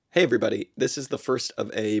Hey everybody, this is the first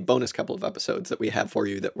of a bonus couple of episodes that we have for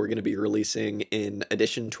you that we're going to be releasing in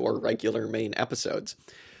addition to our regular main episodes.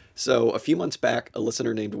 So, a few months back, a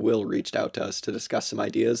listener named Will reached out to us to discuss some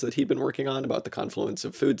ideas that he'd been working on about the confluence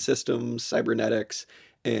of food systems, cybernetics,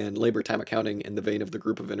 and labor time accounting in the vein of the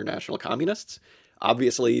group of international communists.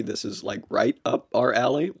 Obviously, this is like right up our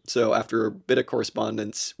alley. So, after a bit of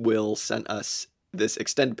correspondence, Will sent us this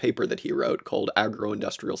extended paper that he wrote called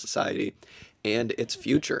Agroindustrial Society and its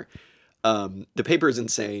Future. The paper is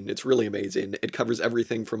insane. It's really amazing. It covers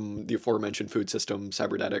everything from the aforementioned food system,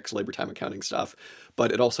 cybernetics, labor time accounting stuff,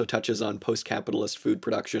 but it also touches on post-capitalist food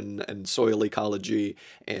production and soil ecology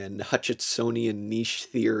and Hutchinsonian niche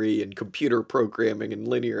theory and computer programming and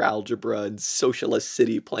linear algebra and socialist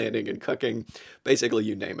city planning and cooking. Basically,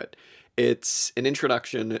 you name it. It's an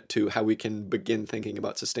introduction to how we can begin thinking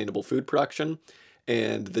about sustainable food production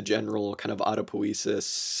and the general kind of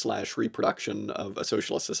autopoiesis / reproduction of a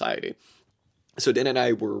socialist society. So Dan and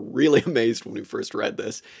I were really amazed when we first read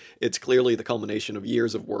this. It's clearly the culmination of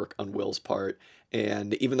years of work on Will's part,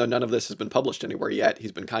 and even though none of this has been published anywhere yet,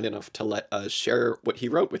 he's been kind enough to let us share what he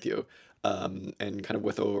wrote with you, and kind of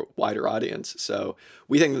with a wider audience. So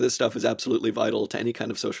we think that this stuff is absolutely vital to any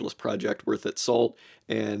kind of socialist project worth its salt,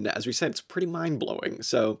 and as we said, it's pretty mind-blowing.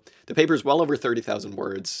 So the paper is well over 30,000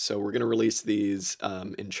 words, so we're going to release these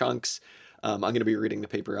in chunks. I'm going to be reading the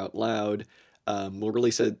paper out loud. We'll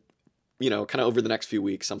release it kind of over the next few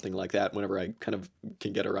weeks, something like that, whenever I kind of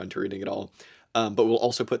can get around to reading it all. But we'll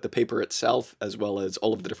also put the paper itself, as well as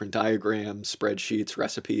all of the different diagrams, spreadsheets,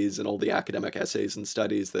 recipes, and all the academic essays and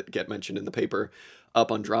studies that get mentioned in the paper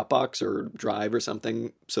up on Dropbox or Drive or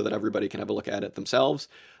something so that everybody can have a look at it themselves.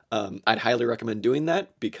 I'd highly recommend doing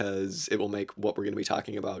that because it will make what we're going to be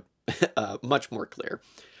talking about much more clear.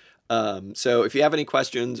 So if you have any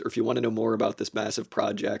questions or if you want to know more about this massive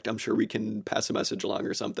project, I'm sure we can pass a message along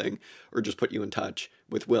or something, or just put you in touch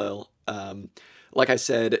with Will. Like I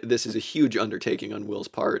said, this is a huge undertaking on Will's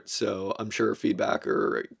part, so I'm sure feedback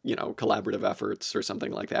or, collaborative efforts or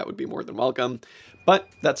something like that would be more than welcome. But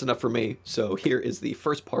that's enough for me. So here is the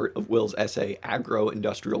first part of Will's essay,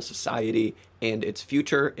 Agro-Industrial Society and Its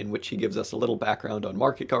Future, in which he gives us a little background on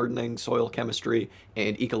market gardening, soil chemistry,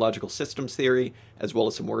 and ecological systems theory, as well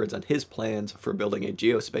as some words on his plans for building a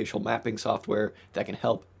geospatial mapping software that can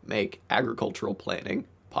help make agricultural planning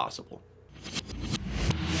possible.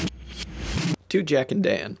 To Jack and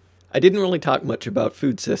Dan. I didn't really talk much about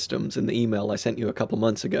food systems in the email I sent you a couple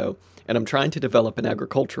months ago, and I'm trying to develop an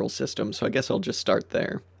agricultural system, so I guess I'll just start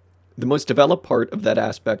there. The most developed part of that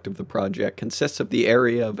aspect of the project consists of the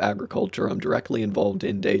area of agriculture I'm directly involved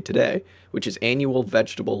in day to day, which is annual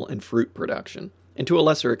vegetable and fruit production, and to a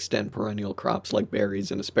lesser extent perennial crops like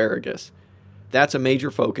berries and asparagus. That's a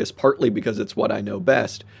major focus, partly because it's what I know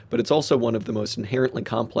best, but it's also one of the most inherently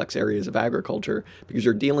complex areas of agriculture because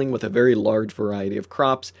you're dealing with a very large variety of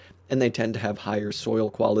crops, and they tend to have higher soil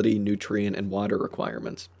quality, nutrient, and water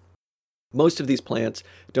requirements. Most of these plants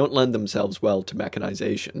don't lend themselves well to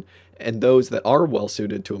mechanization, and those that are well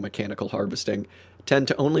suited to a mechanical harvesting tend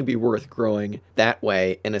to only be worth growing that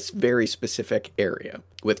way in a very specific area,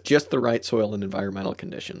 with just the right soil and environmental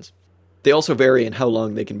conditions. They also vary in how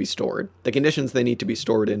long they can be stored. The conditions they need to be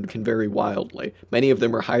stored in can vary wildly. Many of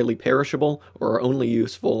them are highly perishable or are only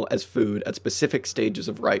useful as food at specific stages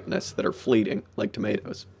of ripeness that are fleeting, like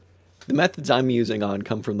tomatoes. The methods I'm using on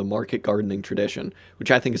come from the market gardening tradition,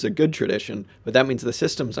 which I think is a good tradition, but that means the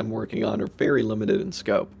systems I'm working on are very limited in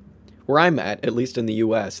scope. Where I'm at least in the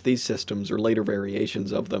US, these systems, or later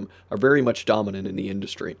variations of them, are very much dominant in the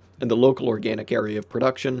industry, and the local organic area of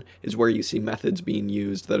production is where you see methods being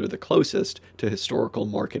used that are the closest to historical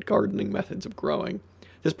market gardening methods of growing.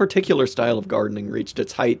 This particular style of gardening reached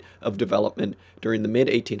its height of development during the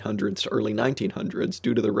mid-1800s to early 1900s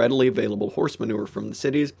due to the readily available horse manure from the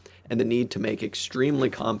cities and the need to make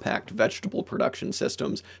extremely compact vegetable production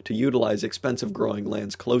systems to utilize expensive growing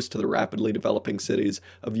lands close to the rapidly developing cities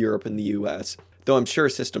of Europe and the US, though I'm sure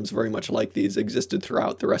systems very much like these existed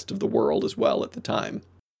throughout the rest of the world as well at the time.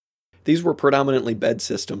 These were predominantly bed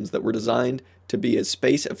systems that were designed to be as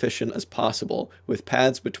space efficient as possible, with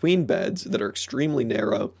paths between beds that are extremely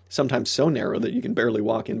narrow, sometimes so narrow that you can barely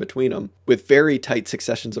walk in between them, with very tight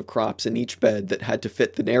successions of crops in each bed that had to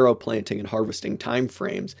fit the narrow planting and harvesting time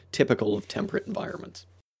frames typical of temperate environments.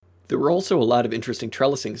 There were also a lot of interesting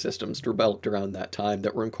trellising systems developed around that time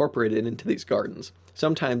that were incorporated into these gardens,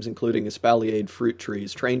 sometimes including espaliered fruit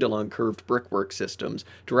trees trained along curved brickwork systems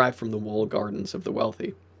derived from the wall gardens of the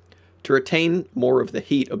wealthy. To retain more of the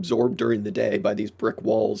heat absorbed during the day by these brick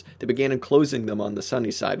walls, they began enclosing them on the sunny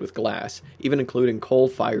side with glass, even including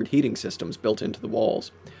coal-fired heating systems built into the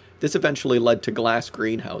walls. This eventually led to glass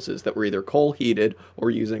greenhouses that were either coal-heated or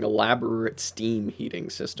using elaborate steam heating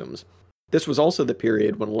systems. This was also the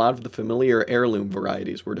period when a lot of the familiar heirloom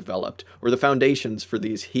varieties were developed, or the foundations for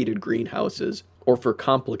these heated greenhouses, or for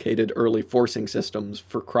complicated early forcing systems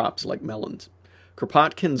for crops like melons.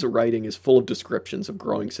 Kropotkin's writing is full of descriptions of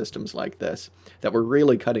growing systems like this, that were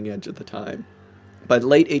really cutting edge at the time. By the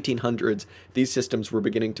late 1800s, these systems were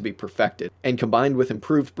beginning to be perfected, and combined with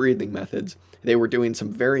improved breathing methods, they were doing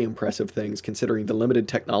some very impressive things considering the limited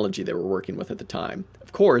technology they were working with at the time.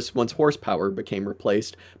 Of course, once horsepower became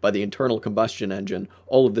replaced by the internal combustion engine,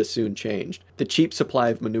 all of this soon changed. The cheap supply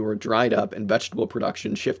of manure dried up and vegetable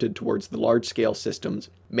production shifted towards the large-scale systems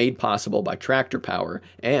made possible by tractor power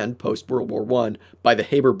and, post-World War I, by the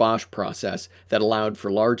Haber-Bosch process that allowed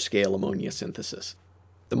for large-scale ammonia synthesis.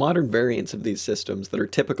 The modern variants of these systems that are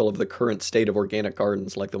typical of the current state of organic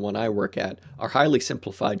gardens like the one I work at are highly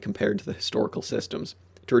simplified compared to the historical systems.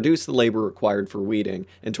 To reduce the labor required for weeding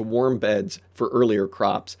and to warm beds for earlier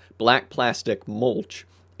crops, black plastic mulch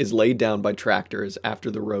is laid down by tractors after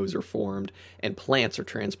the rows are formed and plants are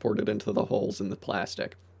transported into the holes in the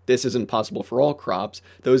plastic. This isn't possible for all crops.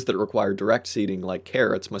 Those that require direct seeding, like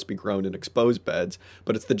carrots, must be grown in exposed beds,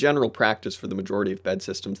 but it's the general practice for the majority of bed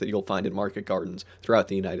systems that you'll find in market gardens throughout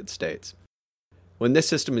the United States. When this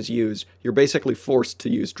system is used, you're basically forced to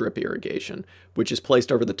use drip irrigation, which is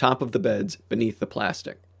placed over the top of the beds beneath the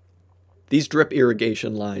plastic. These drip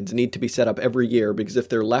irrigation lines need to be set up every year because if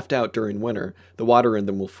they're left out during winter, the water in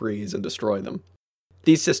them will freeze and destroy them.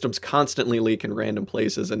 These systems constantly leak in random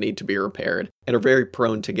places and need to be repaired, and are very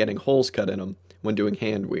prone to getting holes cut in them when doing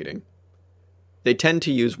hand weeding. They tend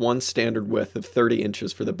to use one standard width of 30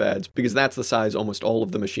 inches for the beds because that's the size almost all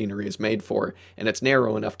of the machinery is made for, and it's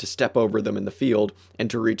narrow enough to step over them in the field and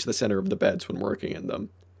to reach the center of the beds when working in them.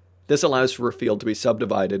 This allows for a field to be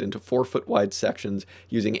subdivided into 4-foot wide sections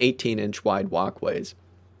using 18-inch wide walkways.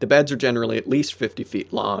 The beds are generally at least 50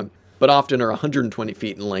 feet long, but often are 120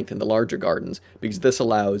 feet in length in the larger gardens, because this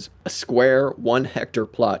allows a square 1-hectare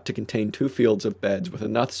plot to contain 2 fields of beds with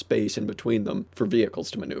enough space in between them for vehicles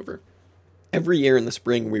to maneuver. Every year in the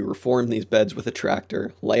spring we reform these beds with a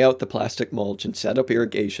tractor, lay out the plastic mulch and set up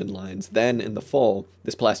irrigation lines. Then, in the fall,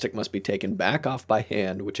 this plastic must be taken back off by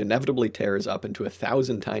hand, which inevitably tears up into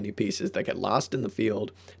 1,000 tiny pieces that get lost in the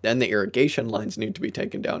field. Then the irrigation lines need to be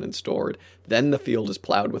taken down and stored. Then the field is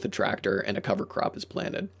plowed with a tractor and a cover crop is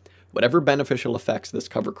planted. Whatever beneficial effects this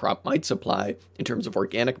cover crop might supply in terms of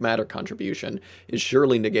organic matter contribution is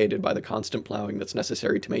surely negated by the constant plowing that's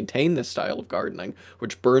necessary to maintain this style of gardening,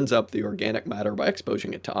 which burns up the organic matter by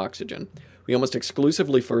exposing it to oxygen. We almost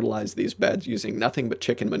exclusively fertilize these beds using nothing but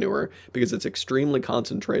chicken manure because it's extremely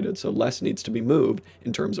concentrated, so less needs to be moved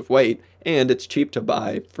in terms of weight, and it's cheap to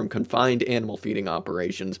buy from confined animal feeding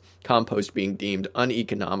operations, compost being deemed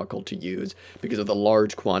uneconomical to use because of the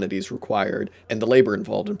large quantities required and the labor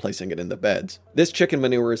involved in placing it in the beds. This chicken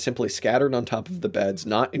manure is simply scattered on top of the beds,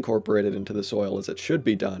 not incorporated into the soil as it should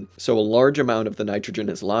be done, so a large amount of the nitrogen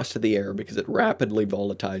is lost to the air because it rapidly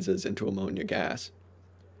volatilizes into ammonia gas.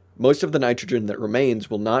 Most of the nitrogen that remains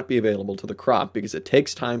will not be available to the crop because it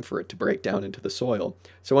takes time for it to break down into the soil.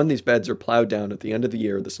 So when these beds are plowed down at the end of the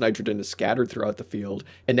year, this nitrogen is scattered throughout the field,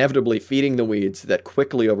 inevitably feeding the weeds that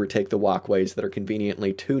quickly overtake the walkways that are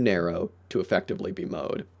conveniently too narrow to effectively be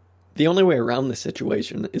mowed. The only way around this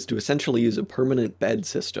situation is to essentially use a permanent bed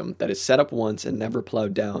system that is set up once and never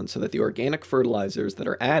plowed down so that the organic fertilizers that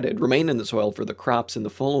are added remain in the soil for the crops in the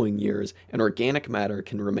following years, and organic matter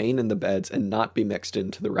can remain in the beds and not be mixed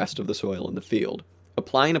into the rest of the soil in the field.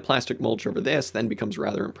 Applying a plastic mulch over this then becomes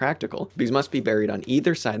rather impractical because it must be buried on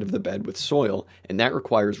either side of the bed with soil, and that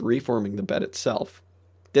requires reforming the bed itself.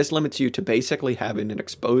 This limits you to basically having an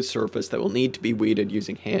exposed surface that will need to be weeded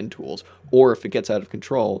using hand tools, or if it gets out of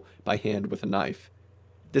control, by hand with a knife.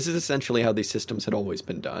 This is essentially how these systems had always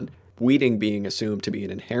been done, weeding being assumed to be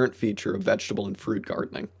an inherent feature of vegetable and fruit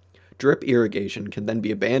gardening. Drip irrigation can then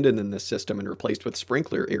be abandoned in this system and replaced with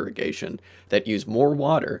sprinkler irrigation that use more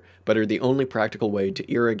water, but are the only practical way to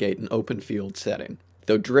irrigate an open field setting,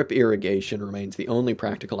 though drip irrigation remains the only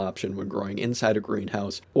practical option when growing inside a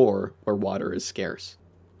greenhouse or where water is scarce.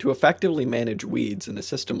 To effectively manage weeds in a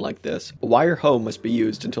system like this, a wire hoe must be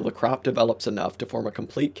used until the crop develops enough to form a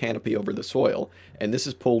complete canopy over the soil, and this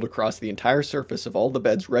is pulled across the entire surface of all the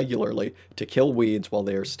beds regularly to kill weeds while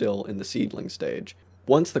they are still in the seedling stage.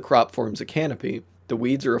 Once the crop forms a canopy, the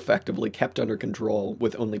weeds are effectively kept under control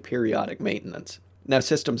with only periodic maintenance. Now,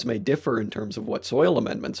 systems may differ in terms of what soil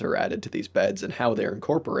amendments are added to these beds and how they're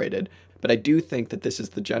incorporated, but I do think that this is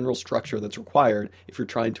the general structure that's required if you're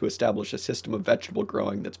trying to establish a system of vegetable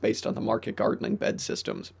growing that's based on the market gardening bed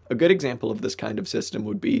systems. A good example of this kind of system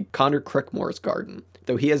would be Connor Crickmore's garden,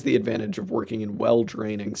 though he has the advantage of working in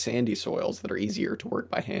well-draining, sandy soils that are easier to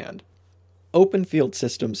work by hand. Open field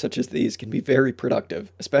systems such as these can be very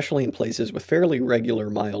productive, especially in places with fairly regular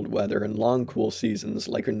mild weather and long cool seasons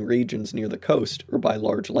like in regions near the coast or by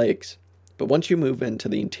large lakes. But once you move into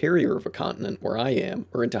the interior of a continent where I am,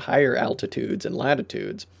 or into higher altitudes and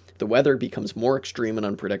latitudes, the weather becomes more extreme and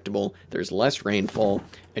unpredictable, there's less rainfall,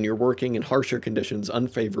 and you're working in harsher conditions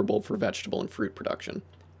unfavorable for vegetable and fruit production.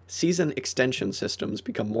 Season extension systems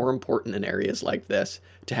become more important in areas like this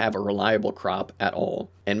to have a reliable crop at all,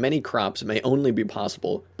 and many crops may only be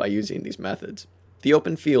possible by using these methods. The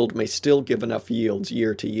open field may still give enough yields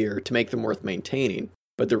year to year to make them worth maintaining,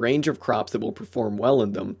 but the range of crops that will perform well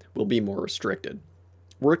in them will be more restricted.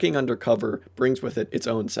 Working under cover brings with it its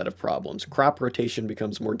own set of problems. Crop rotation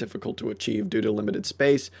becomes more difficult to achieve due to limited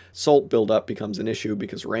space, salt buildup becomes an issue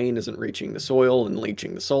because rain isn't reaching the soil and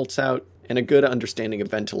leaching the salts out, and a good understanding of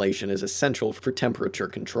ventilation is essential for temperature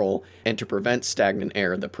control and to prevent stagnant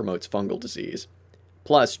air that promotes fungal disease.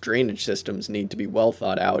 Plus, drainage systems need to be well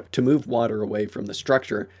thought out to move water away from the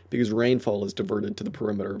structure because rainfall is diverted to the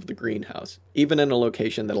perimeter of the greenhouse. Even in a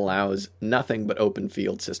location that allows nothing but open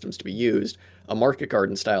field systems to be used, a market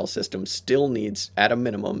garden style system still needs, at a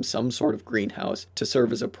minimum, some sort of greenhouse to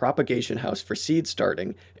serve as a propagation house for seed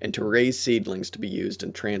starting and to raise seedlings to be used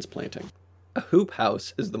in transplanting. A hoop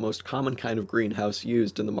house is the most common kind of greenhouse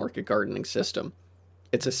used in the market gardening system.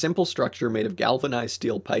 It's a simple structure made of galvanized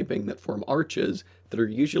steel piping that form arches that are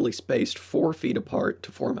usually spaced 4 feet apart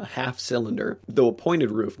to form a half cylinder, though a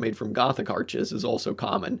pointed roof made from Gothic arches is also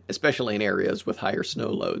common, especially in areas with higher snow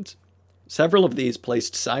loads. Several of these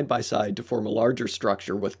placed side by side to form a larger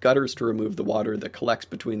structure with gutters to remove the water that collects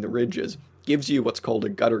between the ridges gives you what's called a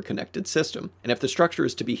gutter-connected system, and if the structure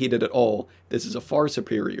is to be heated at all, this is a far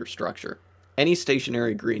superior structure. Any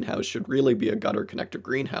stationary greenhouse should really be a gutter-connected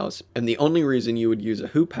greenhouse, and the only reason you would use a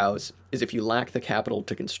hoop house is if you lack the capital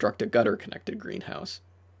to construct a gutter-connected greenhouse.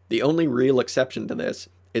 The only real exception to this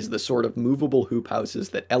is the sort of movable hoop houses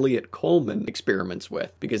that Elliot Coleman experiments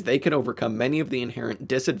with, because they can overcome many of the inherent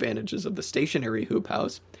disadvantages of the stationary hoop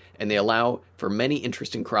house, and they allow for many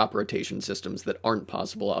interesting crop rotation systems that aren't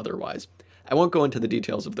possible otherwise. I won't go into the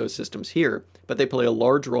details of those systems here, but they play a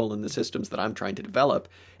large role in the systems that I'm trying to develop,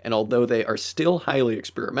 and although they are still highly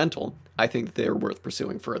experimental, I think that they are worth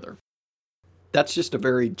pursuing further. That's just a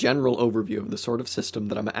very general overview of the sort of system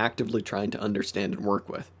that I'm actively trying to understand and work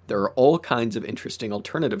with. There are all kinds of interesting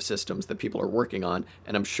alternative systems that people are working on,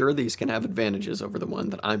 and I'm sure these can have advantages over the one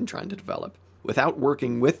that I'm trying to develop. Without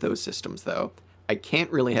working with those systems, though, I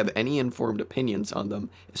can't really have any informed opinions on them,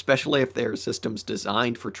 especially if they are systems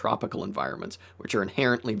designed for tropical environments, which are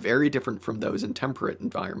inherently very different from those in temperate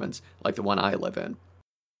environments, like the one I live in.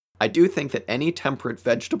 I do think that any temperate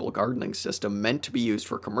vegetable gardening system meant to be used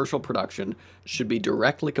for commercial production should be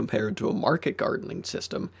directly compared to a market gardening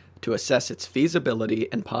system to assess its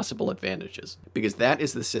feasibility and possible advantages, because that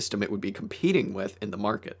is the system it would be competing with in the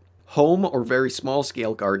market. Home or very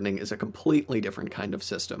small-scale gardening is a completely different kind of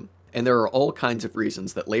system, and there are all kinds of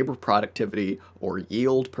reasons that labor productivity or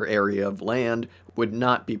yield per area of land would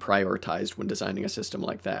not be prioritized when designing a system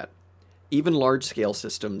like that. Even large-scale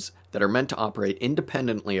systems that are meant to operate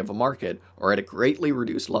independently of a market or at a greatly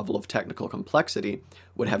reduced level of technical complexity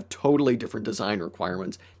would have totally different design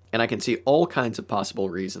requirements, and I can see all kinds of possible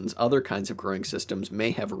reasons other kinds of growing systems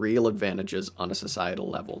may have real advantages on a societal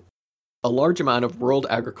level. A large amount of world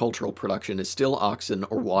agricultural production is still oxen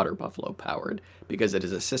or water buffalo powered, because it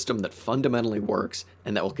is a system that fundamentally works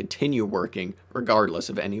and that will continue working regardless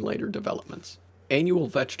of any later developments. Annual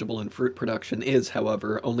vegetable and fruit production is,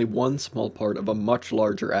 however, only one small part of a much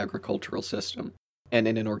larger agricultural system, and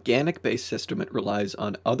in an organic-based system it relies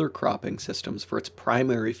on other cropping systems for its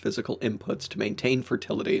primary physical inputs to maintain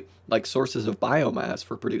fertility, like sources of biomass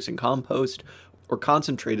for producing compost, or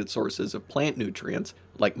concentrated sources of plant nutrients,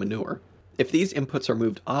 like manure. If these inputs are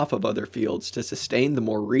moved off of other fields to sustain the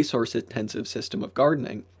more resource-intensive system of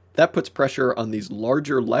gardening, that puts pressure on these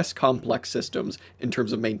larger, less complex systems in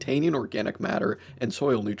terms of maintaining organic matter and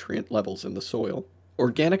soil nutrient levels in the soil.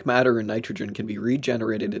 Organic matter and nitrogen can be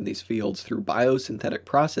regenerated in these fields through biosynthetic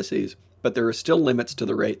processes, But there are still limits to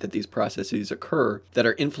the rate that these processes occur that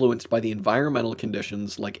are influenced by the environmental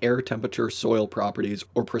conditions like air temperature, soil properties,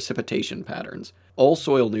 or precipitation patterns. All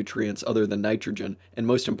soil nutrients other than nitrogen, and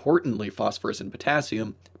most importantly phosphorus and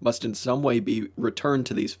potassium, must in some way be returned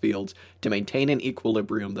to these fields to maintain an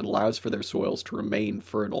equilibrium that allows for their soils to remain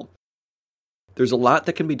fertile. There's a lot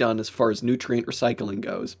that can be done as far as nutrient recycling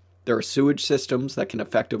goes. There are sewage systems that can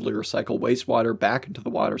effectively recycle wastewater back into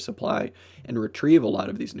the water supply and retrieve a lot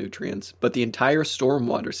of these nutrients, but the entire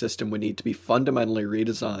stormwater system would need to be fundamentally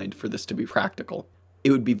redesigned for this to be practical.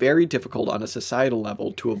 It would be very difficult on a societal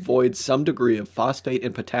level to avoid some degree of phosphate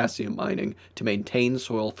and potassium mining to maintain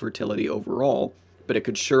soil fertility overall, but it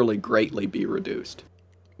could surely greatly be reduced.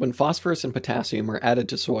 When phosphorus and potassium are added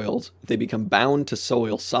to soils, they become bound to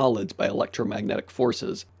soil solids by electromagnetic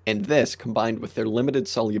forces, and this, combined with their limited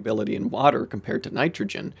solubility in water compared to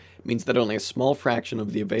nitrogen, means that only a small fraction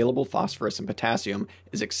of the available phosphorus and potassium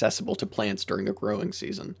is accessible to plants during a growing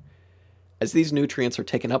season. As these nutrients are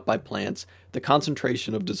taken up by plants, the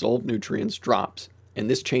concentration of dissolved nutrients drops, and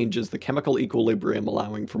this changes the chemical equilibrium,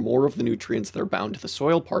 allowing for more of the nutrients that are bound to the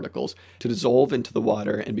soil particles to dissolve into the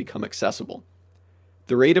water and become accessible.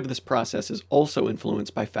 The rate of this process is also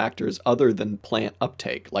influenced by factors other than plant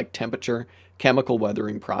uptake, like temperature, chemical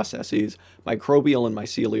weathering processes, microbial and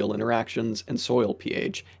mycelial interactions, and soil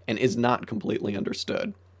pH, and is not completely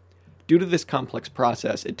understood. Due to this complex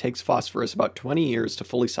process, it takes phosphorus about 20 years to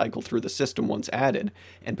fully cycle through the system once added,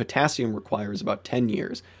 and potassium requires about 10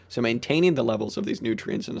 years, so maintaining the levels of these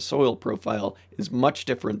nutrients in a soil profile is much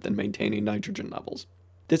different than maintaining nitrogen levels.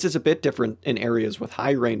 This is a bit different in areas with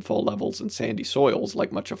high rainfall levels and sandy soils,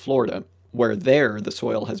 like much of Florida, where there the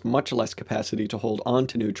soil has much less capacity to hold on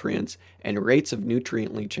to nutrients, and rates of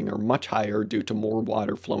nutrient leaching are much higher due to more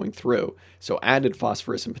water flowing through, so added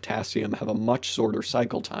phosphorus and potassium have a much shorter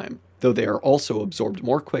cycle time, though they are also absorbed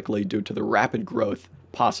more quickly due to the rapid growth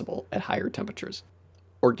possible at higher temperatures.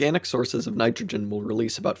 Organic sources of nitrogen will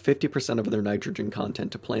release about 50% of their nitrogen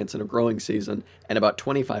content to plants in a growing season and about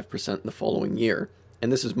 25% in the following year,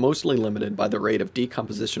 and this is mostly limited by the rate of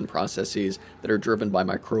decomposition processes that are driven by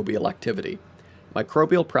microbial activity.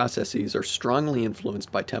 Microbial processes are strongly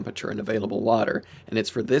influenced by temperature and available water, and it's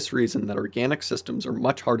for this reason that organic systems are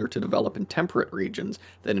much harder to develop in temperate regions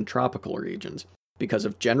than in tropical regions, because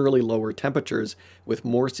of generally lower temperatures with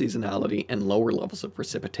more seasonality and lower levels of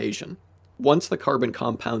precipitation. Once the carbon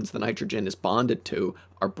compounds the nitrogen is bonded to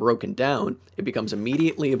are broken down, it becomes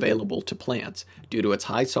immediately available to plants due to its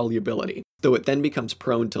high solubility, though it then becomes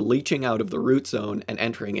prone to leaching out of the root zone and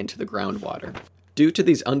entering into the groundwater. Due to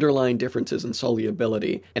these underlying differences in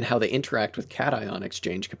solubility and how they interact with cation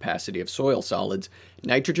exchange capacity of soil solids,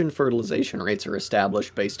 nitrogen fertilization rates are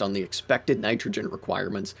established based on the expected nitrogen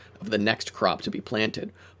requirements of the next crop to be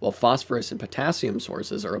planted, while phosphorus and potassium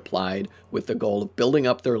sources are applied with the goal of building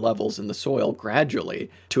up their levels in the soil gradually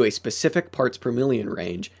to a specific parts per million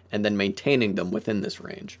range and then maintaining them within this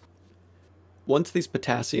range. Once these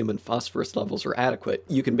potassium and phosphorus levels are adequate,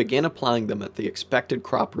 you can begin applying them at the expected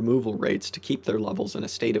crop removal rates to keep their levels in a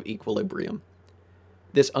state of equilibrium.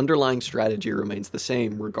 This underlying strategy remains the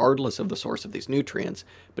same regardless of the source of these nutrients,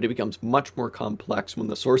 but it becomes much more complex when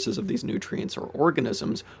the sources of these nutrients are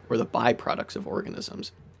organisms or the byproducts of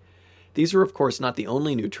organisms. These are of course not the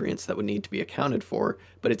only nutrients that would need to be accounted for,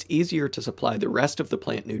 but it's easier to supply the rest of the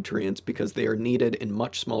plant nutrients because they are needed in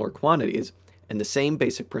much smaller quantities, and the same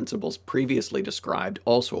basic principles previously described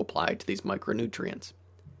also apply to these micronutrients.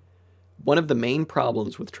 One of the main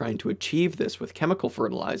problems with trying to achieve this with chemical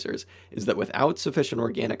fertilizers is that without sufficient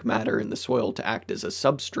organic matter in the soil to act as a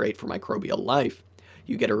substrate for microbial life,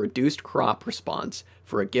 you get a reduced crop response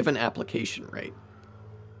for a given application rate.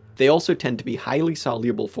 They also tend to be highly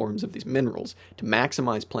soluble forms of these minerals to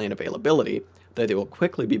maximize plant availability, though they will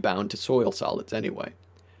quickly be bound to soil solids anyway.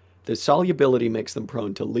 The solubility makes them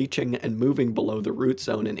prone to leaching and moving below the root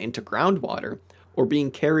zone and into groundwater, or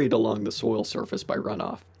being carried along the soil surface by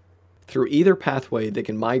runoff. Through either pathway, they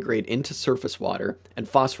can migrate into surface water, and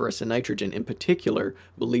phosphorus and nitrogen in particular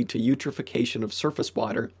will lead to eutrophication of surface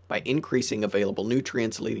water by increasing available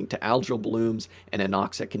nutrients, leading to algal blooms and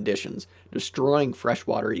anoxic conditions, destroying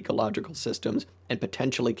freshwater ecological systems and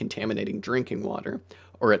potentially contaminating drinking water,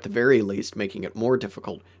 or at the very least making it more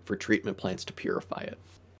difficult for treatment plants to purify it.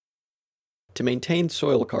 To maintain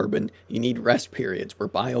soil carbon, you need rest periods where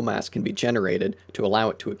biomass can be generated to allow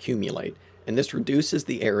it to accumulate, and this reduces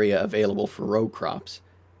the area available for row crops.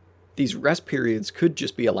 These rest periods could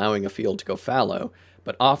just be allowing a field to go fallow,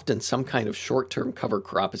 but often some kind of short-term cover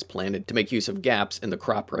crop is planted to make use of gaps in the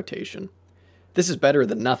crop rotation. This is better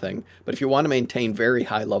than nothing, but if you want to maintain very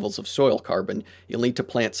high levels of soil carbon, you'll need to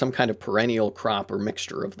plant some kind of perennial crop or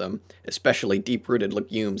mixture of them, especially deep-rooted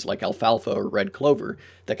legumes like alfalfa or red clover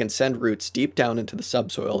that can send roots deep down into the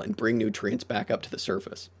subsoil and bring nutrients back up to the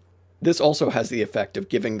surface. This also has the effect of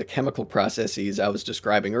giving the chemical processes I was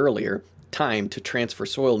describing earlier time to transfer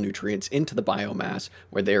soil nutrients into the biomass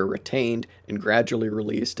where they are retained and gradually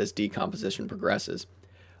released as decomposition progresses.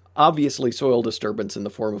 Obviously, soil disturbance in the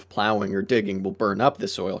form of plowing or digging will burn up the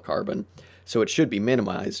soil carbon, so it should be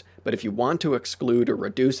minimized, but if you want to exclude or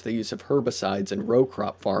reduce the use of herbicides in row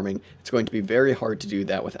crop farming, it's going to be very hard to do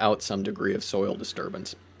that without some degree of soil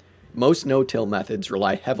disturbance. Most no-till methods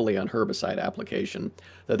rely heavily on herbicide application,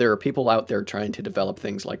 though there are people out there trying to develop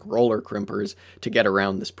things like roller crimpers to get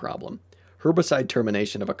around this problem. Herbicide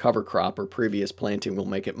termination of a cover crop or previous planting will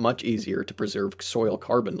make it much easier to preserve soil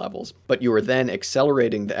carbon levels, but you are then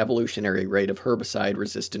accelerating the evolutionary rate of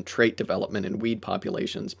herbicide-resistant trait development in weed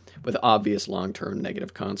populations, with obvious long-term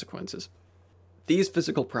negative consequences. These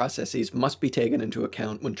physical processes must be taken into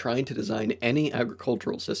account when trying to design any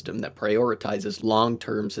agricultural system that prioritizes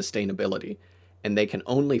long-term sustainability, and they can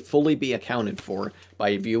only fully be accounted for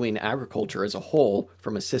by viewing agriculture as a whole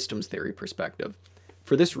from a systems theory perspective.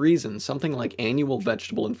 For this reason, something like annual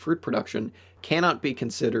vegetable and fruit production cannot be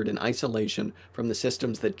considered in isolation from the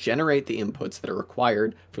systems that generate the inputs that are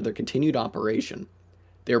required for their continued operation.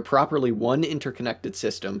 They are properly one interconnected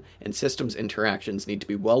system, and systems interactions need to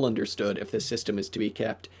be well understood if this system is to be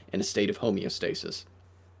kept in a state of homeostasis.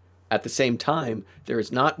 At the same time, there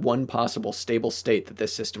is not one possible stable state that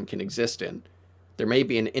this system can exist in. There may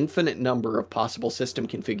be an infinite number of possible system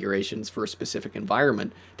configurations for a specific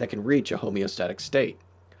environment that can reach a homeostatic state.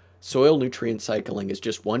 Soil nutrient cycling is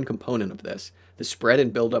just one component of this. The spread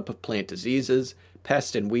and buildup of plant diseases,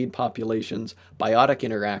 pest and weed populations, biotic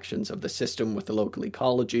interactions of the system with the local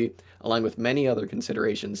ecology, along with many other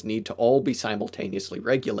considerations, need to all be simultaneously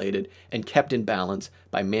regulated and kept in balance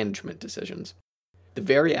by management decisions. The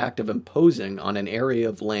very act of imposing on an area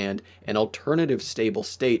of land an alternative stable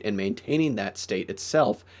state and maintaining that state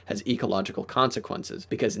itself has ecological consequences,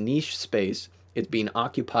 because niche space is being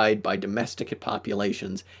occupied by domesticate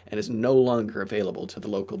populations and is no longer available to the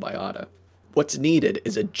local biota. What's needed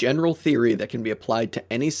is a general theory that can be applied to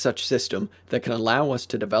any such system that can allow us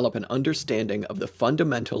to develop an understanding of the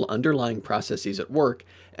fundamental underlying processes at work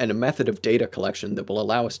and a method of data collection that will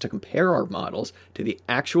allow us to compare our models to the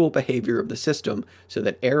actual behavior of the system so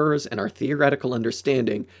that errors in our theoretical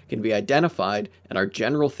understanding can be identified and our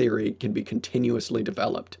general theory can be continuously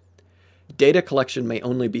developed. Data collection may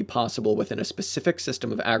only be possible within a specific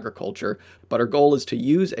system of agriculture, but our goal is to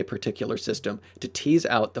use a particular system to tease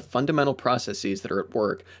out the fundamental processes that are at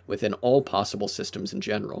work within all possible systems in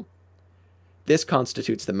general. This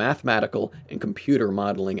constitutes the mathematical and computer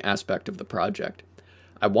modeling aspect of the project.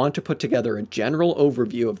 I want to put together a general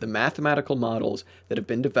overview of the mathematical models that have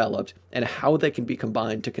been developed and how they can be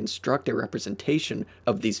combined to construct a representation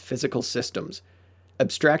of these physical systems.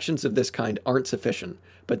 Abstractions of this kind aren't sufficient,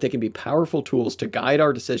 but they can be powerful tools to guide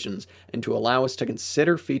our decisions and to allow us to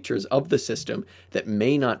consider features of the system that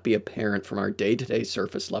may not be apparent from our day-to-day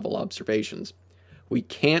surface-level observations. We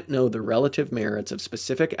can't know the relative merits of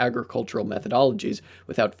specific agricultural methodologies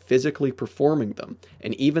without physically performing them,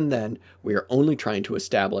 and even then, we are only trying to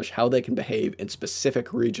establish how they can behave in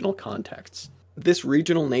specific regional contexts. This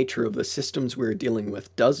regional nature of the systems we are dealing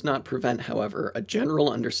with does not prevent, however, a general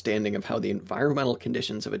understanding of how the environmental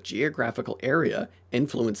conditions of a geographical area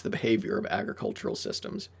influence the behavior of agricultural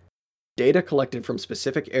systems. Data collected from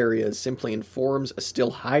specific areas simply informs a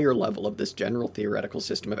still higher level of this general theoretical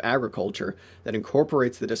system of agriculture that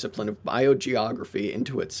incorporates the discipline of biogeography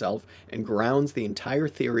into itself and grounds the entire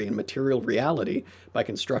theory in material reality by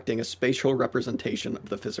constructing a spatial representation of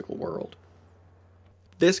the physical world.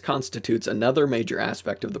 This constitutes another major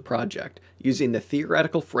aspect of the project, using the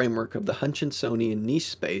theoretical framework of the Hutchinsonian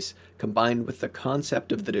niche space combined with the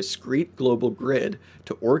concept of the discrete global grid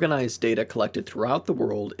to organize data collected throughout the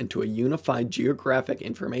world into a unified geographic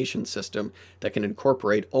information system that can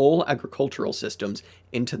incorporate all agricultural systems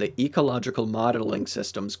into the ecological modeling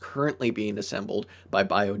systems currently being assembled by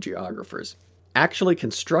biogeographers. Actually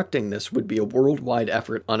constructing this would be a worldwide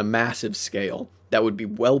effort on a massive scale that would be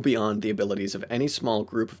well beyond the abilities of any small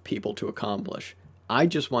group of people to accomplish. I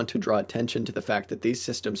just want to draw attention to the fact that these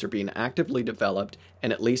systems are being actively developed,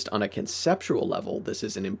 and at least on a conceptual level, this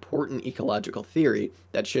is an important ecological theory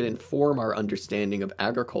that should inform our understanding of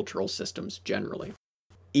agricultural systems generally.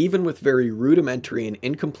 Even with very rudimentary and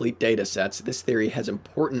incomplete data sets, this theory has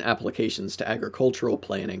important applications to agricultural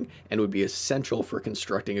planning and would be essential for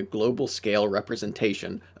constructing a global-scale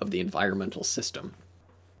representation of the environmental system.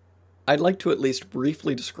 I'd like to at least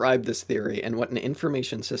briefly describe this theory and what an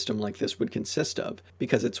information system like this would consist of,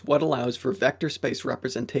 because it's what allows for vector space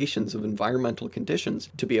representations of environmental conditions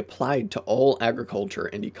to be applied to all agriculture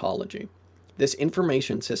and ecology. This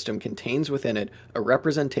information system contains within it a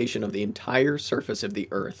representation of the entire surface of the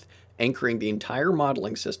Earth, anchoring the entire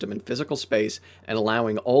modeling system in physical space and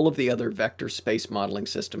allowing all of the other vector space modeling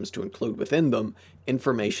systems to include within them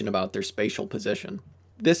information about their spatial position.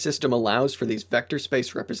 This system allows for these vector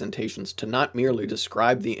space representations to not merely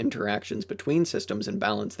describe the interactions between systems and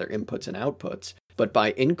balance their inputs and outputs, but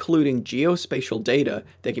by including geospatial data,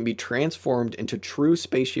 they can be transformed into true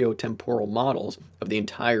spatiotemporal models of the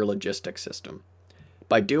entire logistics system.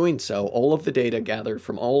 By doing so, all of the data gathered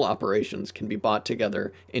from all operations can be brought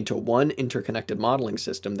together into one interconnected modeling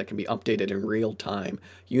system that can be updated in real time,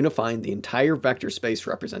 unifying the entire vector space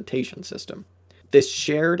representation system. This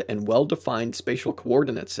shared and well-defined spatial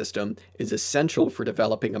coordinate system is essential for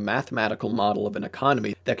developing a mathematical model of an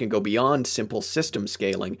economy that can go beyond simple system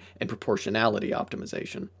scaling and proportionality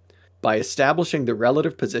optimization. By establishing the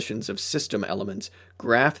relative positions of system elements,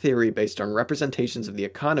 graph theory based on representations of the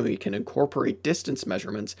economy can incorporate distance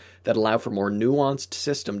measurements that allow for more nuanced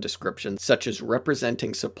system descriptions, such as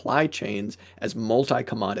representing supply chains as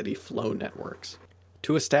multi-commodity flow networks.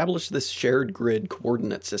 To establish this shared grid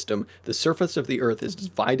coordinate system, the surface of the Earth is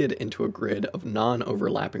divided into a grid of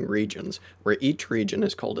non-overlapping regions, where each region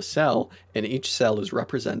is called a cell, and each cell is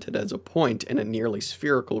represented as a point in a nearly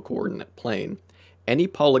spherical coordinate plane. Any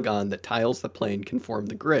polygon that tiles the plane can form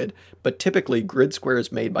the grid, but typically grid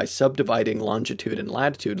squares made by subdividing longitude and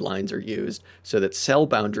latitude lines are used so that cell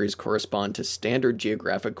boundaries correspond to standard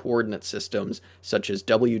geographic coordinate systems such as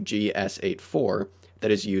WGS84 that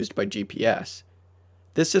is used by GPS.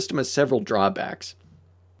 This system has several drawbacks.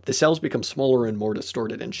 The cells become smaller and more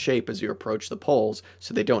distorted in shape as you approach the poles,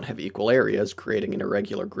 so they don't have equal areas, creating an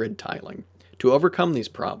irregular grid tiling. To overcome these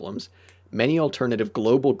problems, many alternative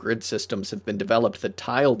global grid systems have been developed that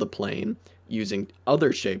tile the plane using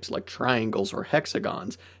other shapes like triangles or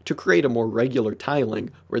hexagons to create a more regular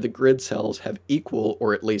tiling where the grid cells have equal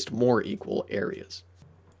or at least more equal areas.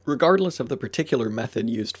 Regardless of the particular method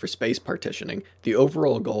used for space partitioning, the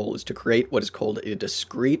overall goal is to create what is called a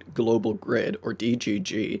discrete global grid, or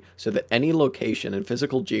DGG, so that any location in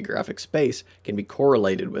physical geographic space can be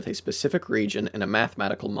correlated with a specific region in a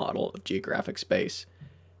mathematical model of geographic space.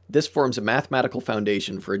 This forms a mathematical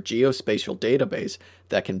foundation for a geospatial database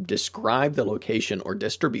that can describe the location or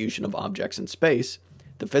distribution of objects in space,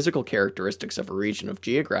 the physical characteristics of a region of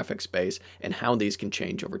geographic space, and how these can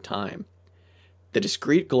change over time. The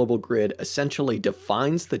discrete global grid essentially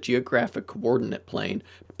defines the geographic coordinate plane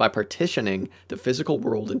by partitioning the physical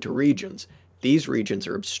world into regions. These regions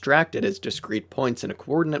are abstracted as discrete points in a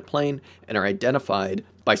coordinate plane and are identified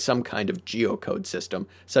by some kind of geocode system,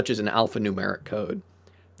 such as an alphanumeric code.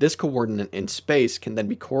 This coordinate in space can then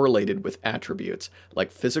be correlated with attributes,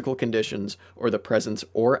 like physical conditions or the presence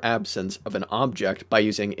or absence of an object by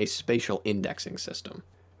using a spatial indexing system.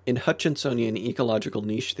 In Hutchinsonian ecological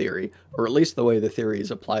niche theory, or at least the way the theory is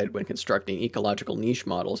applied when constructing ecological niche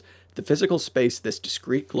models, the physical space this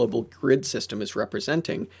discrete global grid system is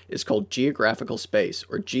representing is called geographical space,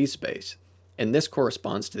 or G-space, and this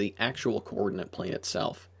corresponds to the actual coordinate plane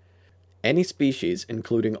itself. Any species,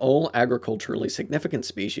 including all agriculturally significant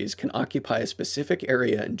species, can occupy a specific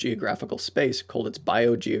area in geographical space called its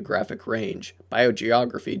biogeographic range,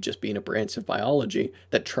 biogeography just being a branch of biology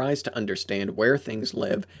that tries to understand where things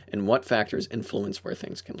live and what factors influence where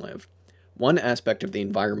things can live. One aspect of the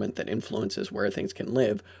environment that influences where things can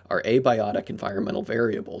live are abiotic environmental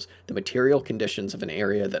variables, the material conditions of an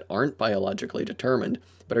area that aren't biologically determined,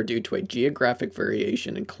 but are due to a geographic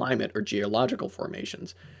variation in climate or geological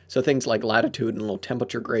formations. So things like latitudinal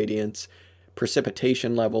temperature gradients,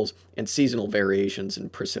 precipitation levels, and seasonal variations in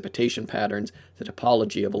precipitation patterns, the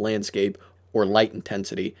topology of a landscape, or light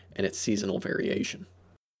intensity and its seasonal variation.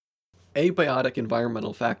 Abiotic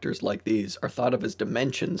environmental factors like these are thought of as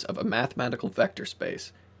dimensions of a mathematical vector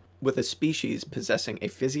space, with a species possessing a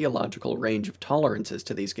physiological range of tolerances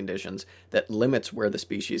to these conditions that limits where the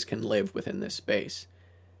species can live within this space.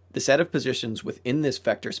 The set of positions within this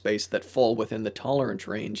vector space that fall within the tolerance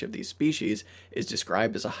range of these species is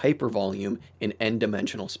described as a hypervolume in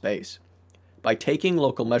n-dimensional space. By taking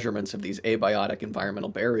local measurements of these abiotic environmental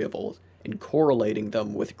variables and correlating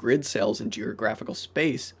them with grid cells in geographical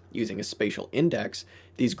space using a spatial index,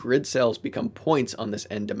 these grid cells become points on this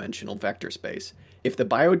n-dimensional vector space. If the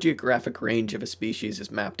biogeographic range of a species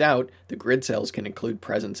is mapped out, the grid cells can include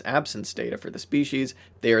presence-absence data for the species.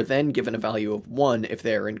 They are then given a value of 1 if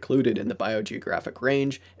they are included in the biogeographic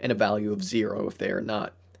range, and a value of 0 if they are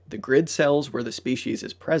not. The grid cells where the species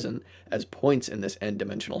is present, as points in this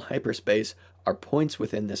n-dimensional hyperspace, are points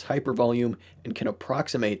within this hypervolume and can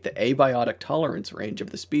approximate the abiotic tolerance range of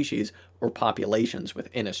the species or populations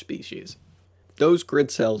within a species. Those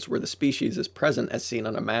grid cells where the species is present as seen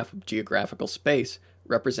on a map of geographical space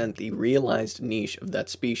represent the realized niche of that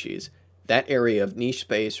species, that area of niche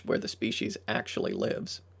space where the species actually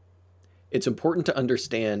lives. It's important to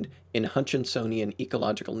understand, in Hutchinsonian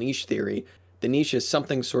ecological niche theory, the niche is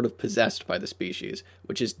something sort of possessed by the species,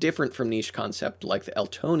 which is different from niche concept like the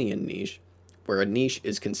Eltonian niche, where a niche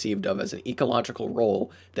is conceived of as an ecological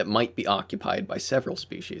role that might be occupied by several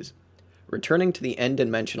species. Returning to the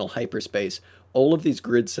n-dimensional hyperspace, all of these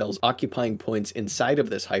grid cells occupying points inside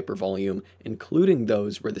of this hypervolume, including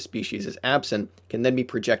those where the species is absent, can then be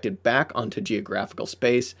projected back onto geographical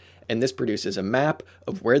space, and this produces a map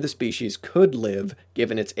of where the species could live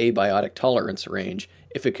given its abiotic tolerance range,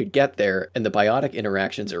 if it could get there, and the biotic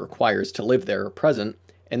interactions it requires to live there are present,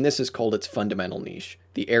 and this is called its fundamental niche,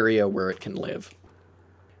 the area where it can live.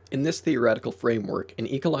 In this theoretical framework, an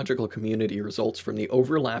ecological community results from the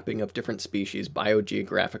overlapping of different species'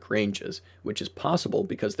 biogeographic ranges, which is possible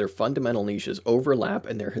because their fundamental niches overlap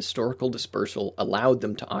and their historical dispersal allowed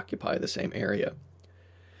them to occupy the same area.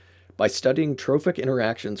 By studying trophic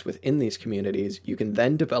interactions within these communities, you can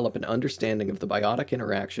then develop an understanding of the biotic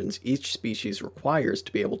interactions each species requires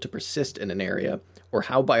to be able to persist in an area, or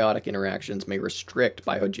how biotic interactions may restrict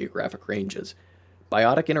biogeographic ranges.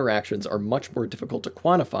 Biotic interactions are much more difficult to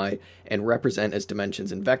quantify and represent as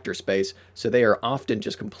dimensions in vector space, so they are often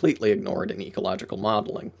just completely ignored in ecological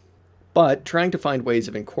modeling. But trying to find ways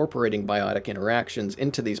of incorporating biotic interactions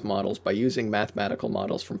into these models by using mathematical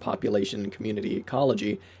models from population and community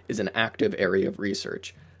ecology is an active area of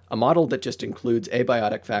research. A model that just includes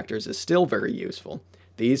abiotic factors is still very useful.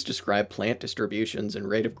 These describe plant distributions and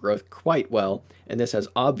rate of growth quite well, and this has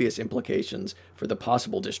obvious implications for the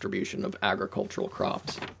possible distribution of agricultural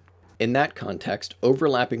crops. In that context,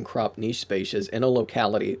 overlapping crop niche spaces in a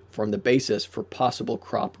locality form the basis for possible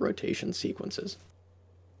crop rotation sequences.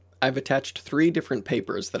 I've attached 3 different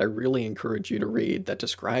papers that I really encourage you to read that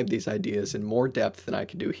describe these ideas in more depth than I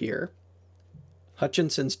can do here.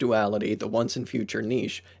 Hutchinson's duality, the once and future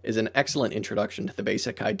niche, is an excellent introduction to the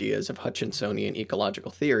basic ideas of Hutchinsonian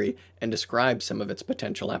ecological theory and describes some of its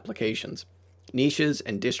potential applications. Niches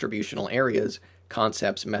and distributional areas,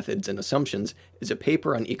 concepts, methods, and assumptions is a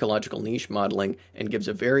paper on ecological niche modeling and gives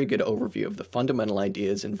a very good overview of the fundamental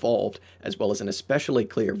ideas involved, as well as an especially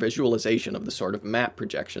clear visualization of the sort of map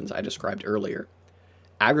projections I described earlier.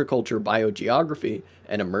 Agriculture biogeography,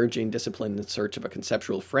 an emerging discipline in search of a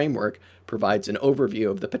conceptual framework, provides an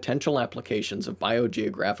overview of the potential applications of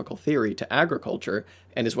biogeographical theory to agriculture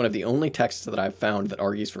and is one of the only texts that I've found that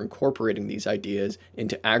argues for incorporating these ideas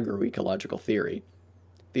into agroecological theory.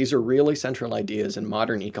 These are really central ideas in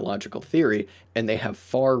modern ecological theory, and they have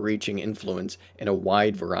far-reaching influence in a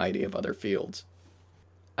wide variety of other fields.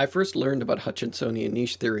 I first learned about Hutchinsonian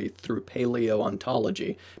niche theory through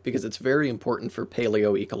paleontology because it's very important for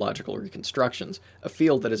paleoecological reconstructions, a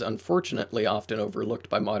field that is unfortunately often overlooked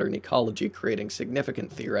by modern ecology, creating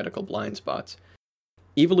significant theoretical blind spots.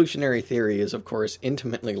 Evolutionary theory is, of course,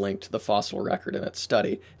 intimately linked to the fossil record and its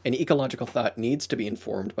study, and ecological thought needs to be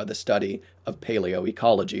informed by the study of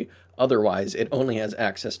paleoecology, otherwise it only has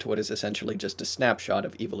access to what is essentially just a snapshot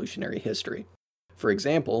of evolutionary history. For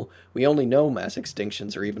example, we only know mass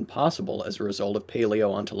extinctions are even possible as a result of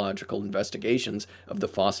paleontological investigations of the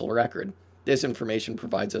fossil record. This information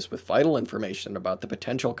provides us with vital information about the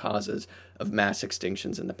potential causes of mass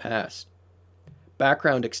extinctions in the past.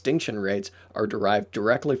 Background extinction rates are derived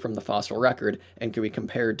directly from the fossil record and can be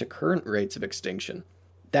compared to current rates of extinction.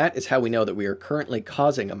 That is how we know that we are currently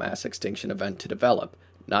causing a mass extinction event to develop,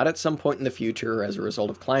 not at some point in the future or as a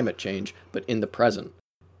result of climate change, but in the present.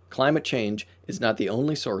 Climate change is not the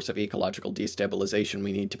only source of ecological destabilization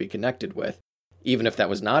we need to be connected with. Even if that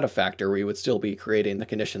was not a factor, we would still be creating the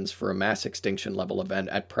conditions for a mass extinction level event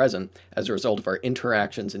at present as a result of our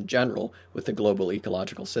interactions in general with the global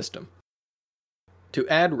ecological system. To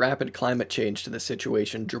add rapid climate change to the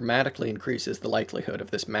situation dramatically increases the likelihood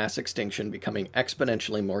of this mass extinction becoming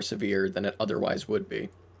exponentially more severe than it otherwise would be.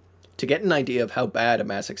 To get an idea of how bad a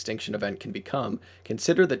mass extinction event can become,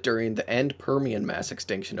 consider that during the end Permian mass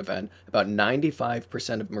extinction event, about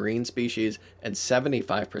 95% of marine species and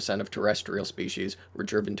 75% of terrestrial species were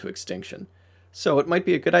driven to extinction. So it might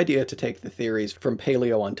be a good idea to take the theories from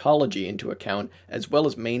paleontology into account, as well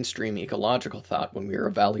as mainstream ecological thought when we are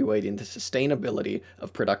evaluating the sustainability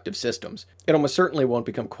of productive systems. It almost certainly won't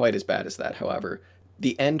become quite as bad as that, however.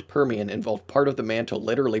 The end Permian involved part of the mantle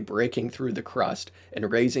literally breaking through the crust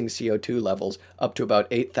and raising CO2 levels up to about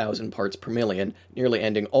 8,000 parts per million, nearly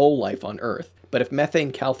ending all life on Earth. But if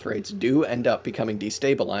methane calthrates do end up becoming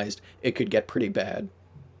destabilized, it could get pretty bad.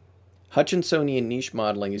 Hutchinsonian niche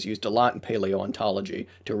modeling is used a lot in paleontology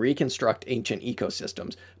to reconstruct ancient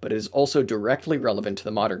ecosystems, but it is also directly relevant to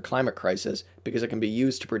the modern climate crisis because it can be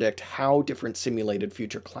used to predict how different simulated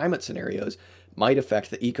future climate scenarios might affect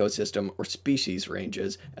the ecosystem or species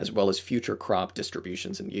ranges, as well as future crop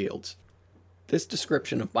distributions and yields. This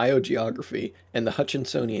description of biogeography and the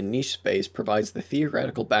Hutchinsonian niche space provides the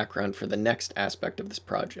theoretical background for the next aspect of this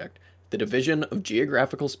project, the division of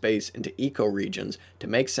geographical space into ecoregions to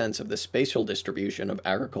make sense of the spatial distribution of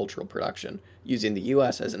agricultural production, using the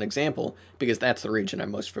US as an example because that's the region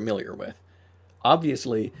I'm most familiar with.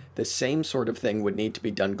 Obviously, the same sort of thing would need to be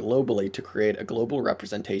done globally to create a global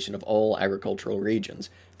representation of all agricultural regions.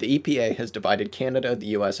 The EPA has divided Canada, the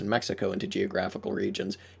US, and Mexico into geographical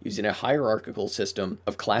regions using a hierarchical system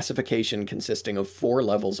of classification consisting of 4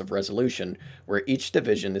 levels of resolution, where each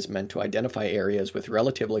division is meant to identify areas with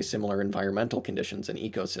relatively similar environmental conditions and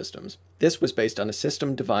ecosystems. This was based on a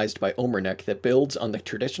system devised by Omernek that builds on the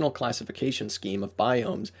traditional classification scheme of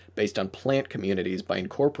biomes based on plant communities by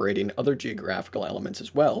incorporating other geographical elements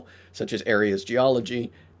as well, such as areas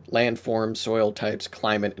geology, landforms, soil types,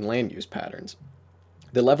 climate, and land use patterns.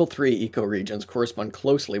 The Level 3 ecoregions correspond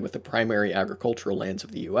closely with the primary agricultural lands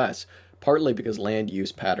of the U.S., partly because land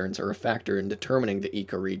use patterns are a factor in determining the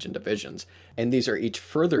ecoregion divisions, and these are each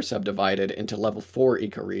further subdivided into Level 4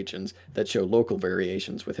 ecoregions that show local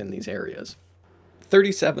variations within these areas.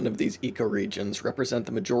 37 of these ecoregions represent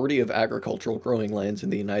the majority of agricultural growing lands in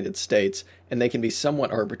the United States, and they can be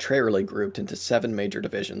somewhat arbitrarily grouped into 7 major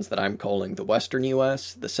divisions that I'm calling the Western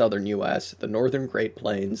U.S., the Southern U.S., the Northern Great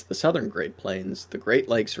Plains, the Southern Great Plains, the Great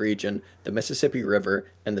Lakes region, the Mississippi River,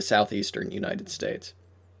 and the Southeastern United States.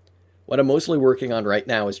 What I'm mostly working on right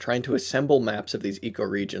now is trying to assemble maps of these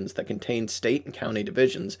ecoregions that contain state and county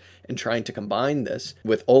divisions and trying to combine this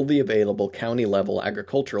with all the available county-level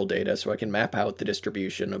agricultural data so I can map out the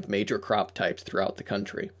distribution of major crop types throughout the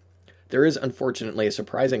country. There is unfortunately a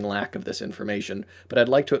surprising lack of this information, but I'd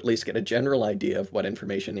like to at least get a general idea of what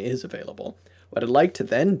information is available. What I'd like to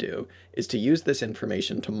then do is to use this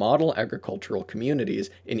information to model agricultural communities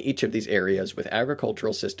in each of these areas with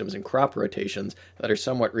agricultural systems and crop rotations that are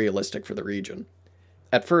somewhat realistic for the region.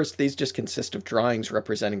 At first, these just consist of drawings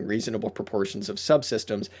representing reasonable proportions of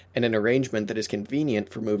subsystems and an arrangement that is convenient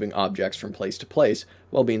for moving objects from place to place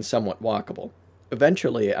while being somewhat walkable.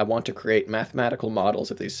 Eventually, I want to create mathematical models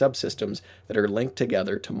of these subsystems that are linked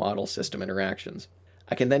together to model system interactions.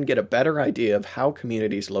 I can then get a better idea of how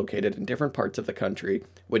communities located in different parts of the country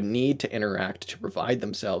would need to interact to provide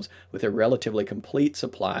themselves with a relatively complete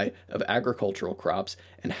supply of agricultural crops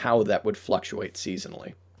and how that would fluctuate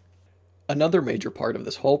seasonally. Another major part of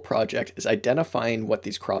this whole project is identifying what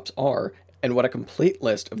these crops are and what a complete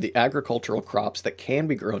list of the agricultural crops that can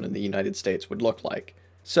be grown in the United States would look like.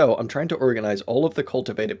 So, I'm trying to organize all of the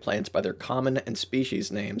cultivated plants by their common and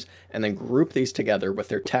species names, and then group these together with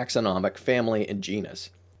their taxonomic family and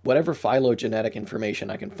genus. Whatever phylogenetic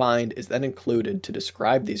information I can find is then included to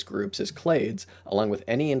describe these groups as clades, along with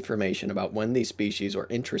any information about when these species or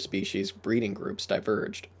intraspecies breeding groups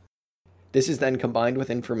diverged. This is then combined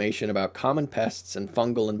with information about common pests and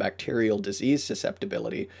fungal and bacterial disease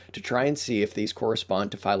susceptibility to try and see if these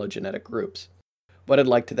correspond to phylogenetic groups. What I'd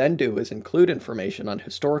like to then do is include information on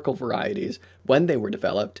historical varieties, when they were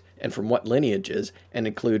developed, and from what lineages, and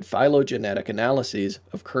include phylogenetic analyses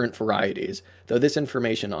of current varieties, though this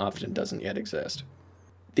information often doesn't yet exist.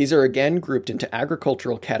 These are again grouped into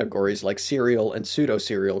agricultural categories like cereal and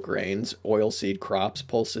pseudo-cereal grains, oilseed crops,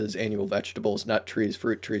 pulses, annual vegetables, nut trees,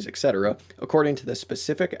 fruit trees, etc., according to the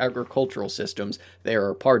specific agricultural systems they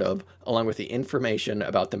are a part of, along with the information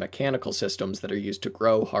about the mechanical systems that are used to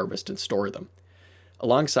grow, harvest, and store them.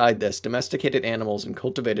 Alongside this, domesticated animals and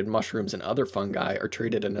cultivated mushrooms and other fungi are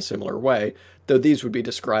treated in a similar way, though these would be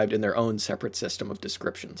described in their own separate system of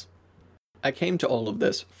descriptions. I came to all of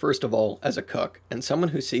this, first of all, as a cook, and someone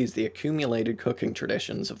who sees the accumulated cooking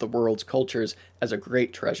traditions of the world's cultures as a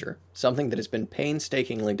great treasure, something that has been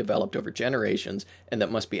painstakingly developed over generations and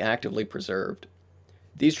that must be actively preserved.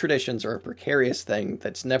 These traditions are a precarious thing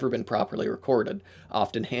that's never been properly recorded,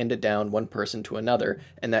 often handed down one person to another,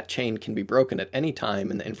 and that chain can be broken at any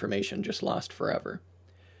time and the information just lost forever.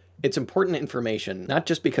 It's important information not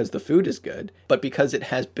just because the food is good, but because it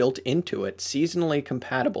has built into it seasonally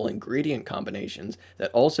compatible ingredient combinations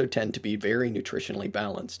that also tend to be very nutritionally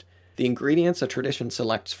balanced. The ingredients a tradition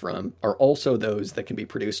selects from are also those that can be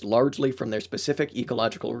produced largely from their specific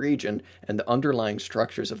ecological region, and the underlying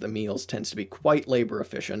structures of the meals tends to be quite labor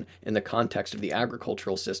efficient in the context of the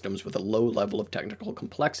agricultural systems with a low level of technical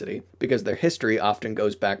complexity, because their history often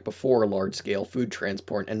goes back before large-scale food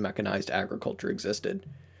transport and mechanized agriculture existed.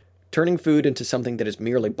 Turning food into something that is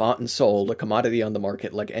merely bought and sold, a commodity on the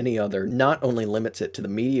market like any other, not only limits it to the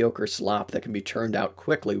mediocre slop that can be churned out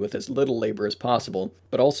quickly with as little labor as possible,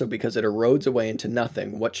 but also because it erodes away into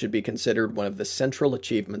nothing what should be considered one of the central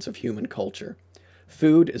achievements of human culture.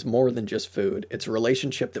 Food is more than just food. It's a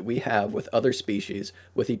relationship that we have with other species,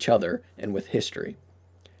 with each other, and with history.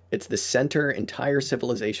 It's the center entire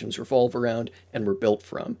civilizations revolve around and were built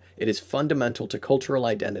from. It is fundamental to cultural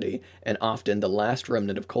identity and often the last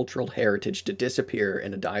remnant of cultural heritage to disappear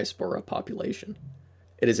in a diaspora population.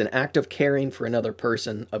 It is an act of caring for another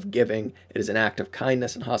person, of giving. It is an act of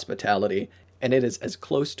kindness and hospitality, and it is as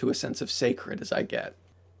close to a sense of sacred as I get.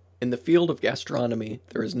 In the field of gastronomy,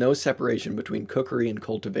 there is no separation between cookery and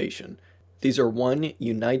cultivation. These are one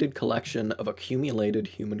united collection of accumulated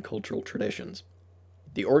human cultural traditions.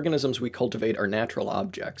 The organisms we cultivate are natural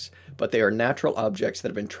objects, but they are natural objects that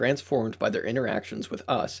have been transformed by their interactions with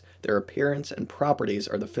us. Their appearance and properties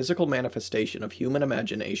are the physical manifestation of human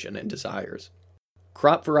imagination and desires.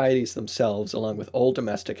 Crop varieties themselves, along with all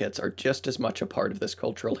domesticates, are just as much a part of this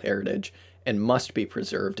cultural heritage and must be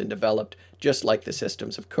preserved and developed just like the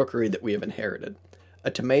systems of cookery that we have inherited.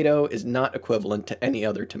 A tomato is not equivalent to any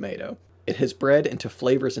other tomato. It has bred into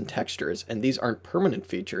flavors and textures, and these aren't permanent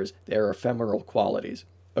features, they are ephemeral qualities.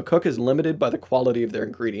 A cook is limited by the quality of their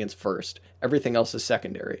ingredients first. Everything else is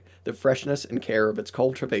secondary. The freshness and care of its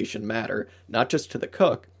cultivation matter, not just to the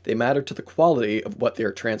cook, they matter to the quality of what they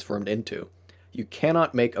are transformed into. You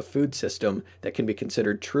cannot make a food system that can be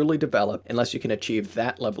considered truly developed unless you can achieve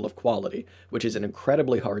that level of quality, which is an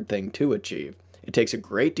incredibly hard thing to achieve. It takes a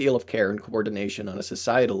great deal of care and coordination on a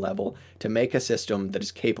societal level to make a system that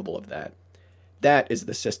is capable of that. That is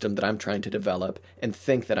the system that I'm trying to develop and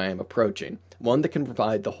think that I am approaching, one that can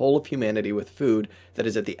provide the whole of humanity with food that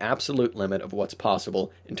is at the absolute limit of what's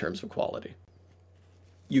possible in terms of quality.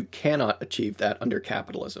 You cannot achieve that under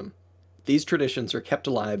capitalism. These traditions are kept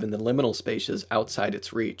alive in the liminal spaces outside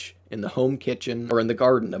its reach, in the home kitchen or in the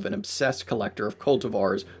garden of an obsessed collector of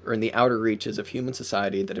cultivars or in the outer reaches of human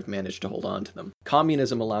society that have managed to hold on to them.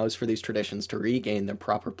 Communism allows for these traditions to regain their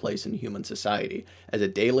proper place in human society as a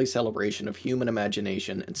daily celebration of human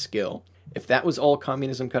imagination and skill. If that was all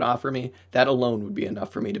communism could offer me, that alone would be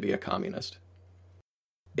enough for me to be a communist.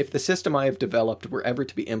 If the system I have developed were ever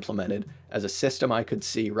to be implemented as a system I could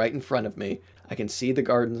see right in front of me, I can see the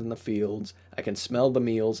gardens and the fields, I can smell the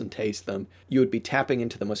meals and taste them, you would be tapping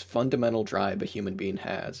into the most fundamental drive a human being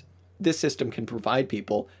has. This system can provide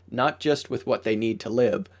people not just with what they need to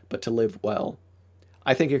live, but to live well.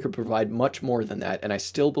 I think it could provide much more than that, and I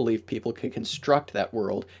still believe people could construct that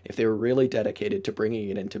world if they were really dedicated to bringing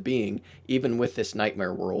it into being, even with this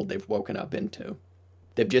nightmare world they've woken up into.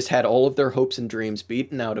 They've just had all of their hopes and dreams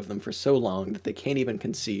beaten out of them for so long that they can't even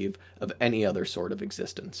conceive of any other sort of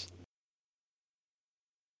existence.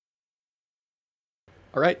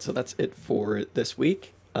 All right, so that's it for this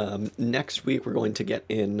week. Next week, we're going to get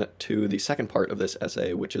into the second part of this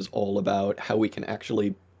essay, which is all about how we can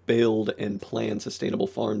actually build and plan sustainable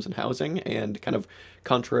farms and housing, and kind of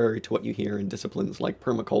contrary to what you hear in disciplines like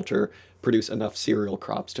permaculture, produce enough cereal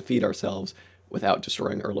crops to feed ourselves without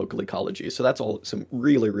destroying our local ecology. So that's all some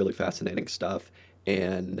really, really fascinating stuff.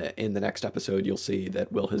 And in the next episode, you'll see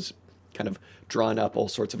that Will has kind of drawn up all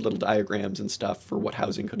sorts of little diagrams and stuff for what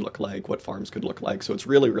housing could look like, what farms could look like. So it's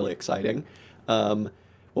really, really exciting.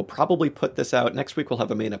 We'll probably put this out. Next week, we'll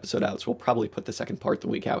have a main episode out. So we'll probably put the second part the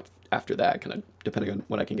week out after that, kind of depending on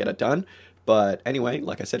when I can get it done. But anyway,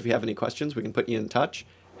 like I said, if you have any questions, we can put you in touch.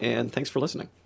 And thanks for listening.